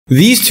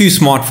These two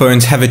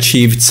smartphones have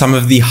achieved some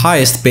of the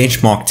highest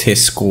benchmark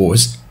test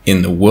scores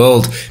in the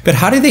world, but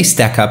how do they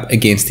stack up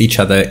against each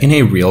other in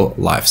a real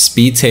life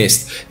speed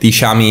test? The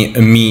Xiaomi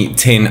Mi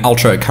 10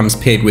 Ultra comes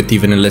paired with the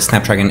vanilla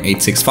Snapdragon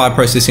 865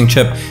 processing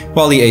chip,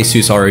 while the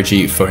Asus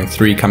ROG Phone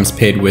 3 comes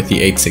paired with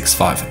the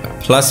 865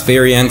 Plus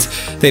variant.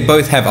 They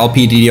both have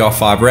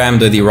LPDDR5 RAM,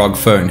 though the ROG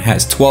Phone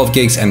has 12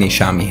 gigs and the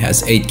Xiaomi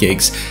has 8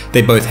 gigs.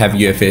 They both have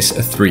UFS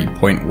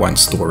 3.1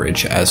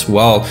 storage as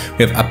well.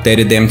 We have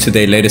updated them to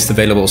their latest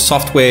available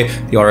software.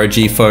 The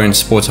ROG Phone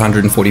sports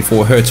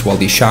 144Hz while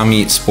the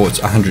Xiaomi sports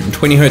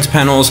 120Hz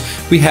panels.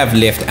 We have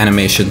left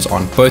animations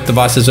on both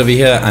devices over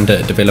here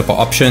under developer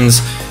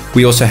options.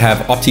 We also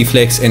have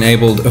OptiFlex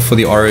enabled for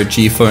the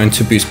ROG Phone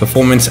to boost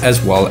performance,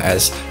 as well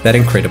as that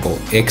incredible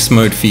X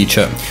mode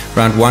feature.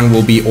 Round 1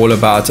 will be all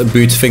about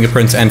boot,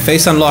 fingerprints and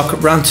face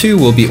unlock. Round 2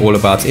 will be all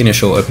about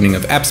initial opening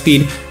of app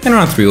speed, and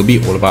round 3 will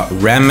be all about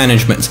RAM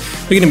management.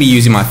 We're going to be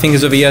using my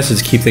fingers over here, so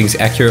to keep things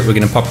accurate, we're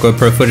going to pop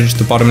GoPro footage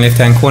to the bottom left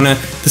hand corner.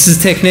 This is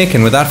TechNick,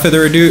 and without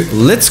further ado,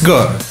 let's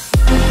go!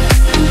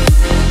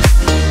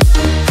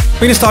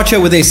 We're going to start here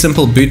with a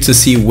simple boot to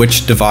see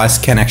which device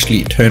can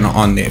actually turn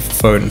on their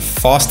phone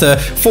faster.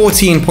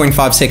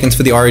 14.5 seconds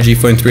for the ROG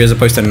Phone 3 as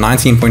opposed to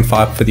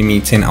 19.5 for the Mi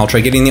 10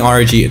 Ultra, getting the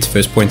ROG its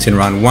first points in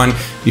round 1.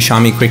 The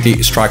Xiaomi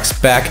quickly strikes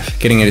back,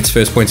 getting it its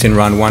first points in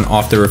round 1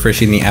 after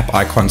refreshing the app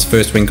icons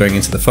first when going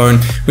into the phone.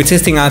 We're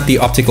testing out the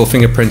optical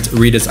fingerprint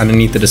readers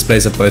underneath the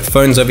displays of both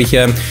phones over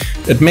here.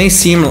 It may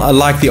seem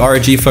like the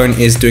ROG Phone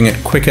is doing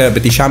it quicker,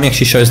 but the Xiaomi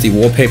actually shows the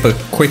wallpaper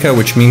quicker,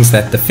 which means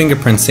that the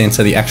fingerprint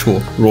sensor, the actual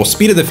raw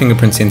speed of the fingerprint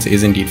sensor,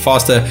 is indeed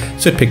faster,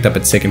 so it picked up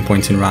its second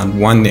point in round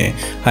 1 there.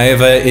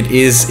 However, it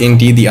is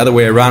indeed the other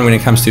way around when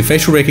it comes to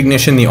facial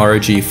recognition. The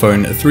ROG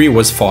Phone 3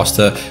 was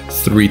faster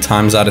 3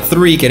 times out of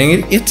 3,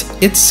 getting its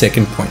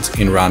second point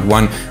in round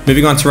 1.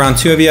 Moving on to round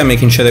 2 over here,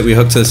 making sure that we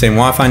hook to the same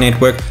Wi-Fi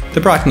network. The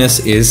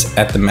brightness is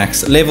at the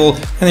max level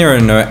and there are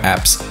no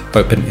apps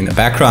open in the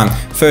background.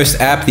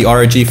 First app, the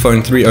ROG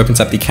Phone 3 opens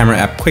up the camera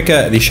app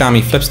quicker, the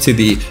Xiaomi flips to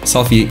the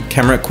selfie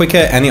camera quicker,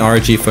 and the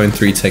ROG Phone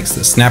 3 takes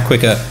the snap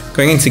quicker.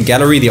 Going into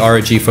gallery, the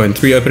ROG Phone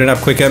 3 opened it up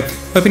quicker.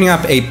 Opening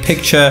up a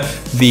picture,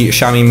 the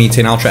Xiaomi Mi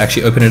 10 Ultra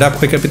actually opened it up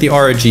quicker, but the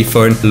ROG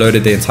Phone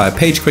loaded the entire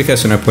page quicker,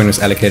 so no point was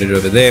allocated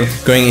over there.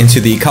 Going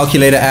into the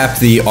calculator app,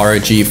 the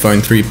ROG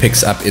Phone 3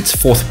 picks up its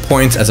 4th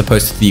point as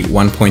opposed to the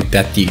 1 point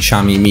that the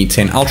Xiaomi Mi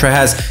 10 Ultra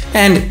has,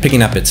 and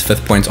picking up its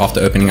 5th point after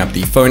opening up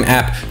the phone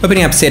app.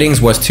 Opening up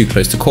settings was too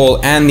close to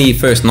call, and the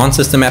first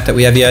non-system app that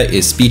we have here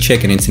is Speed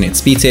Check and Internet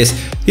Speed Test.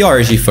 The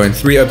ROG Phone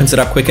 3 opens it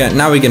up quicker.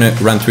 Now we're going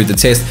to run through the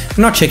test.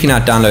 We're not checking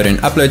out download and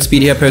upload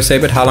speed here per se,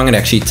 but how long it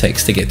actually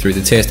takes to get through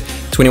the test.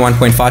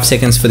 21.5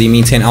 seconds for the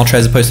Mi 10 Ultra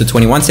as opposed to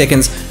 21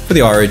 seconds for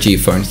the ROG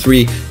Phone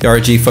 3. The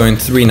ROG Phone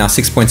 3 now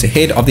 6 points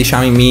ahead of the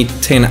Xiaomi Mi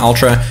 10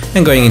 Ultra.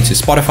 And going into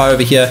Spotify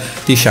over here,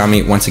 the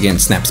Xiaomi once again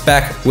snaps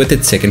back with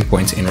its second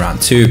point in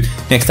round 2.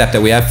 Next app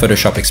that we have,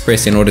 Photoshop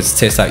Express, in order to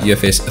test out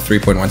UFS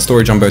 3.1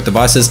 storage on both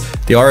devices.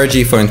 The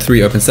ROG Phone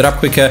 3 opens it up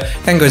quicker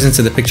and goes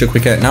into the picture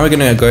quicker. Now we're going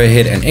to go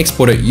ahead and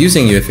export it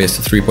using UFS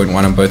 3.1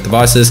 on both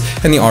devices,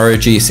 and the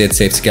ROG set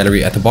saves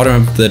gallery at the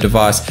bottom of the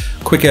device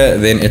quicker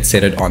than it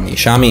set it on the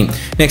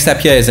Xiaomi. Next app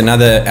here is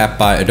another app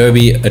by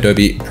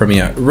Adobe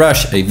Premiere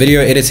Rush, a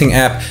video editing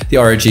app. The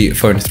ROG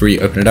Phone 3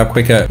 opened it up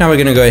quicker. Now we're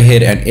going to go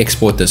ahead and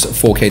export this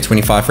 4K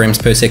 25 frames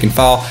per second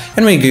file,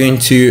 and we're going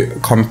to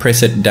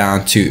compress it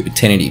down to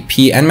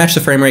 1080p and match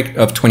the frame rate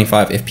of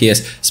 25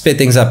 FPS. Split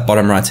things up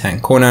bottom right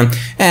hand corner,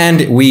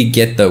 and we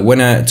get the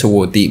winner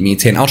toward the Mi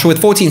 10 Ultra with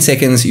 14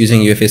 seconds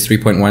using UFS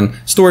 3.1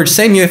 storage.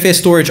 Same UFS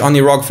storage on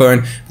the ROG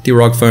Phone. The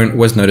ROG Phone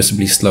was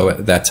noticeably slower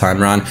that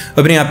time around.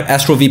 Opening up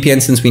Astral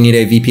VPN, since we need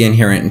a VPN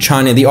here in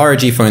China, the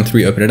ROG Phone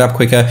 3 opened it up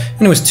quicker,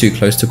 and it was too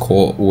close to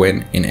call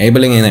when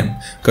enabling it.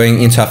 Going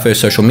into our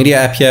first social media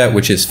app here,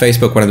 which is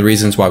Facebook, one of the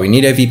reasons why we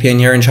need a VPN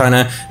here in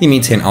China, the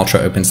Mi 10 Ultra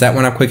opens that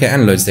one up quicker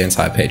and loads the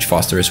entire page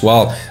faster as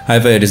well.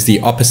 However, it is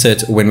the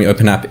opposite when we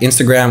open up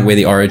Instagram, where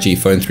the ROG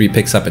Phone 3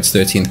 picks up its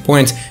 13th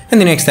point,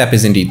 and the next app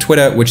is indeed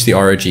Twitter, which the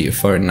ROG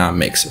Phone now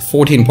makes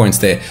 14 points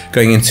there.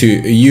 Going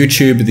into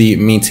YouTube, the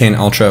Mi 10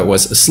 Ultra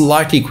was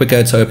slightly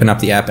quicker to open up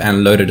the app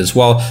and load it as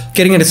well,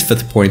 getting it its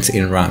 5th point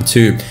in round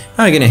 2.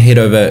 Now I'm going to head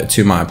over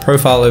to my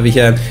profile over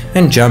here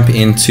and jump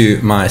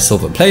into my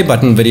silver play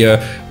button video.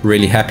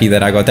 Really happy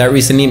that I got that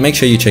recently. Make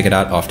sure you check it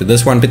out after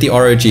this one. But the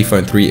ROG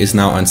Phone 3 is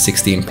now on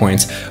 16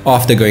 points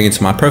after going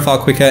into my profile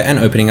quicker and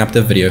opening up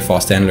the video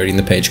faster and loading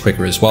the page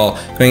quicker as well.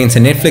 Going into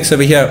Netflix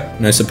over here,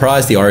 no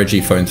surprise, the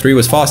ROG Phone 3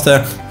 was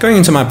faster. Going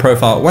into my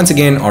profile, once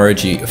again,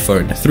 ROG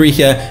Phone 3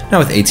 here, now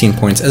with 18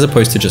 points as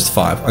opposed to just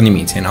 5 on the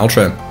Mi 10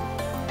 Ultra.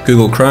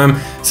 Google Chrome,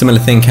 similar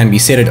thing can be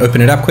said. It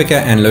opened it up quicker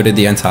and loaded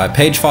the entire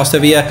page faster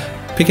over here,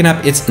 picking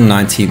up its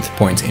 19th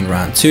point in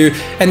round 2.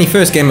 And the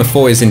first game of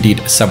 4 is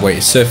indeed Subway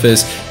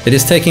Surfers. It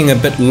is taking a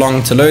bit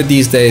long to load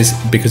these days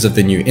because of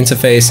the new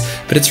interface,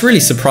 but it's really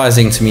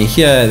surprising to me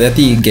here that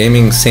the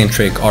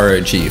gaming-centric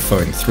ROG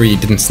Phone 3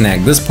 didn't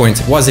snag this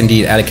point. It was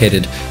indeed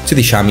allocated to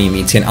the Xiaomi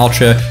Mi 10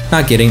 Ultra,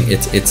 now getting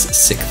its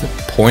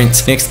 6th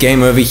point. Next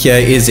game over here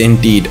is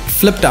indeed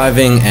flip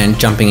diving and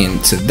jumping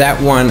into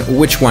that one.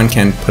 Which one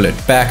can pull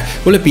it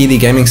back? Will it be the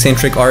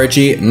gaming-centric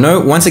ROG? No,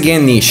 once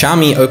again, the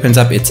Xiaomi opens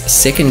up its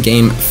second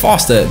game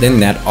faster than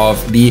that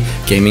of the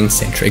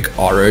gaming-centric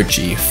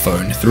ROG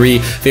Phone 3.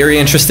 Very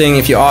interesting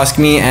if you ask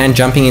me. And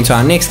jumping into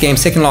our next game,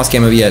 second last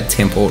game over here,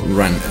 Temple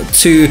Run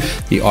 2,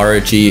 the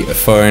ROG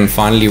Phone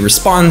finally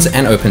responds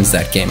and opens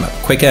that game up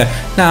quicker,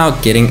 now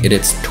getting it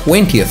its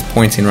 20th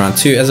point in round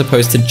 2 as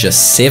opposed to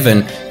just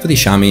 7 for the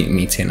Xiaomi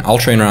Mi 10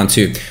 Ultra in round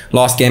 2.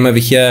 Last game over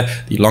here,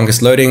 the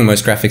longest loading,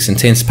 most graphics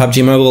intense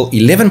PUBG Mobile,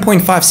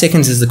 11.5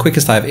 seconds is the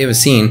quickest I've ever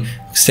seen,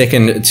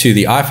 second to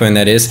the iPhone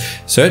that is.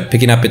 So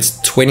picking up its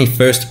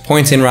 21st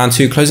point in round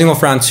 2, closing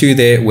off round 2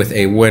 there with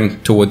a win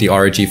toward the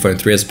ROG Phone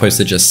 3 as opposed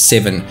to just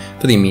 7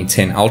 for the Mi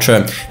 10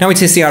 Ultra. Now we're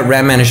testing out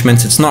RAM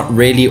management. It's not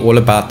really all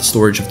about the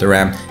storage of the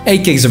RAM.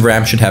 8 gigs of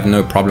RAM should have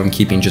no problem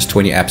keeping just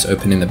 20 apps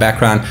open in the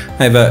background.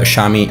 However,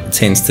 Xiaomi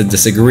tends to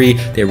disagree.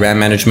 Their RAM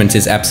management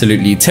is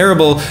absolutely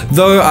terrible,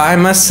 though I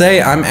must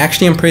say I'm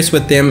actually impressed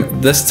with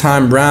them this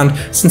time round,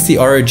 since the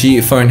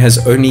ROG Phone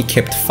has only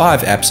kept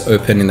 5 apps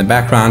open in the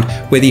background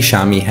where the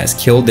Xiaomi has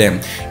killed them.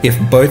 If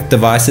both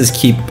devices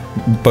keep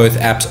both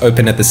apps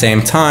open at the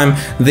same time,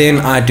 then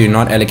I do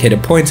not allocate a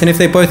point, and if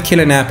they both kill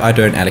an app, I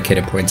don't allocate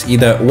a point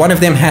either. One of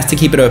them has to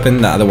keep it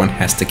open, the other one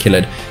has to kill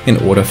it in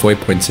order for a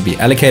point to be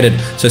allocated.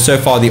 So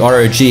far the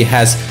ROG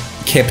has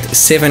kept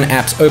 7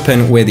 apps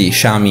open where the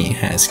Xiaomi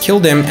has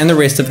killed them, and the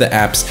rest of the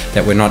apps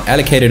that were not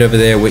allocated over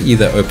there were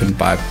either opened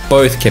by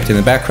both, kept in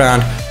the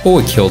background, or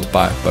were killed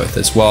by both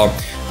as well.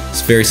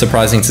 It's very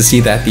surprising to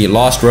see that the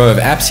last row of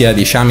apps here,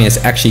 the Xiaomi has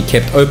actually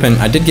kept open.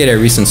 I did get a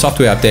recent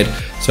software update,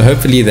 so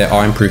hopefully they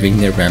are improving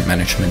their RAM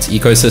management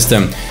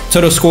ecosystem.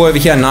 Total score over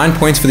here, 9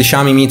 points for the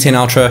Xiaomi Mi 10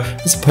 Ultra,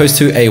 as opposed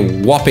to a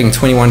whopping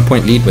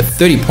 21-point lead with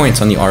 30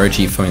 points on the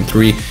ROG Phone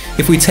 3.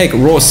 If we take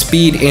raw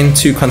speed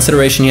into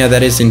consideration here,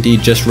 that is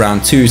indeed just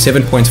round 2,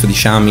 7 points for the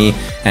Xiaomi,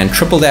 and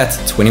triple that,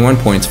 21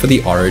 points for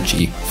the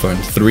ROG Phone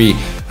 3.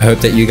 I hope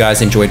that you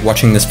guys enjoyed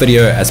watching this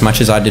video as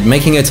much as I did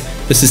making it.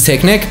 This is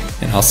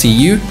TechNick, and I'll see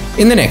you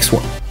in the next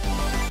one.